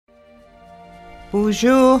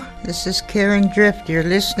Bonjour, this is Karen Drift. You're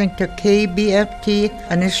listening to KBFT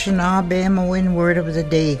Anishinaabe Word of the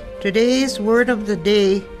Day. Today's word of the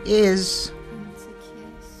day is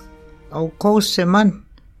agosimaan,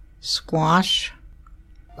 squash.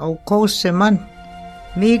 Agosimaan.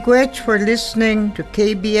 Miigwech for listening to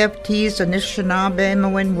KBFT's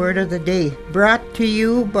Anishinaabe Word of the Day, brought to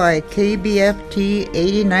you by KBFT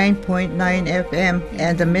 89.9 FM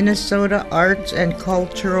and the Minnesota Arts and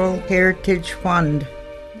Cultural Heritage Fund.